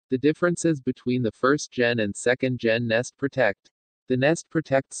The differences between the 1st-Gen and 2nd-Gen Nest Protect. The Nest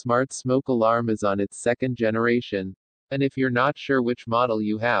Protect Smart Smoke Alarm is on its second generation. And if you're not sure which model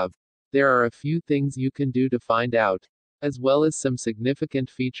you have, there are a few things you can do to find out, as well as some significant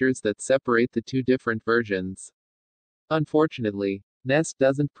features that separate the two different versions. Unfortunately, Nest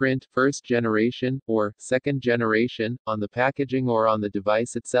doesn't print 1st generation or 2nd generation on the packaging or on the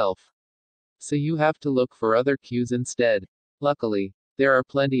device itself. So you have to look for other cues instead. Luckily, there are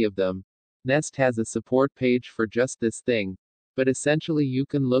plenty of them. Nest has a support page for just this thing, but essentially you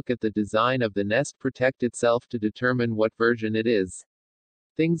can look at the design of the Nest Protect itself to determine what version it is.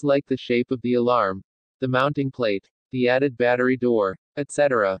 Things like the shape of the alarm, the mounting plate, the added battery door,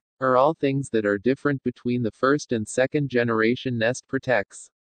 etc., are all things that are different between the 1st and 2nd generation Nest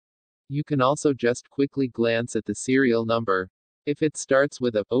Protects. You can also just quickly glance at the serial number. If it starts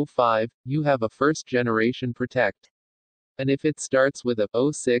with a 05, you have a 1st generation Protect. And if it starts with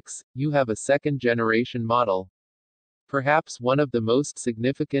a 06, you have a 2nd generation model. Perhaps one of the most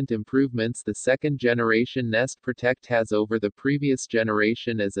significant improvements the 2nd generation Nest Protect has over the previous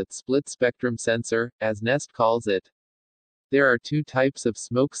generation is its split spectrum sensor, as Nest calls it. There are two types of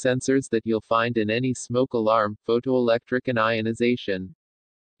smoke sensors that you'll find in any smoke alarm: photoelectric and ionization.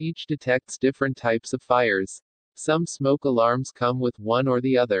 Each detects different types of fires. Some smoke alarms come with one or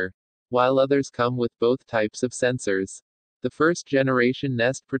the other, while others come with both types of sensors. The 1st generation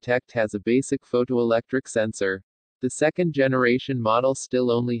Nest Protect has a basic photoelectric sensor. The 2nd generation model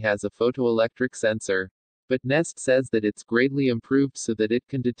still only has a photoelectric sensor. But Nest says that it's greatly improved so that it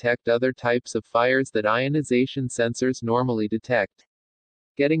can detect other types of fires that ionization sensors normally detect,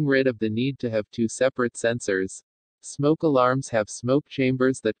 getting rid of the need to have two separate sensors. Smoke alarms have smoke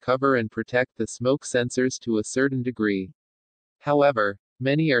chambers that cover and protect the smoke sensors to a certain degree. However,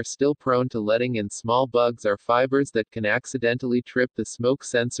 many are still prone to letting in small bugs or fibers that can accidentally trip the smoke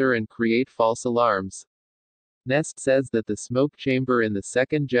sensor and create false alarms. Nest says that the smoke chamber in the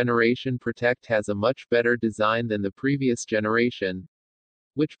 2nd generation Protect has a much better design than the previous generation,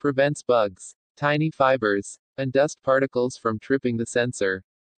 which prevents bugs, tiny fibers, and dust particles from tripping the sensor.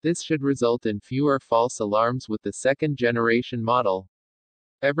 This should result in fewer false alarms with the 2nd generation model.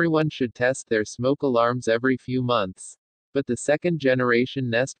 Everyone should test their smoke alarms every few months. But the 2nd generation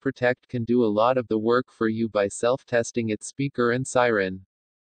Nest Protect can do a lot of the work for you by self-testing its speaker and siren.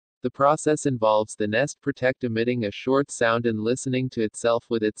 The process involves the Nest Protect emitting a short sound and listening to itself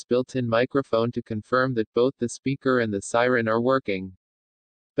with its built-in microphone to confirm that both the speaker and the siren are working.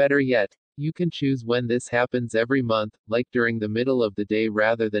 Better yet, you can choose when this happens every month, like during the middle of the day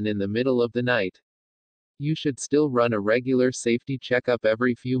rather than in the middle of the night. You should still run a regular safety checkup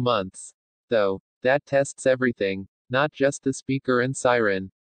every few months, though. That tests everything, not just the speaker and siren.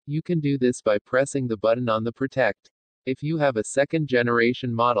 You can do this by pressing the button on the Protect. If you have a 2nd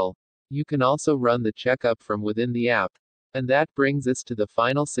generation model, you can also run the checkup from within the app. And that brings us to the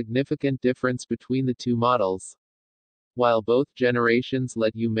final significant difference between the two models. While both generations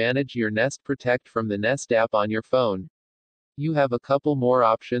let you manage your Nest Protect from the Nest app on your phone, you have a couple more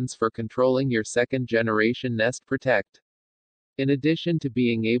options for controlling your 2nd generation Nest Protect. In addition to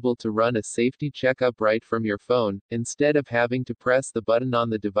being able to run a safety checkup right from your phone, instead of having to press the button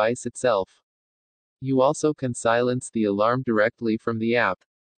on the device itself, you also can silence the alarm directly from the app.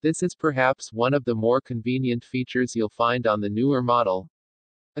 This is perhaps one of the more convenient features you'll find on the newer model,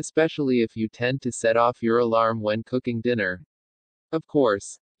 especially if you tend to set off your alarm when cooking dinner. Of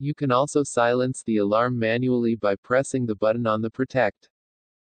course, you can also silence the alarm manually by pressing the button on the Protect.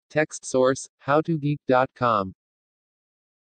 Text source: howtogeek.com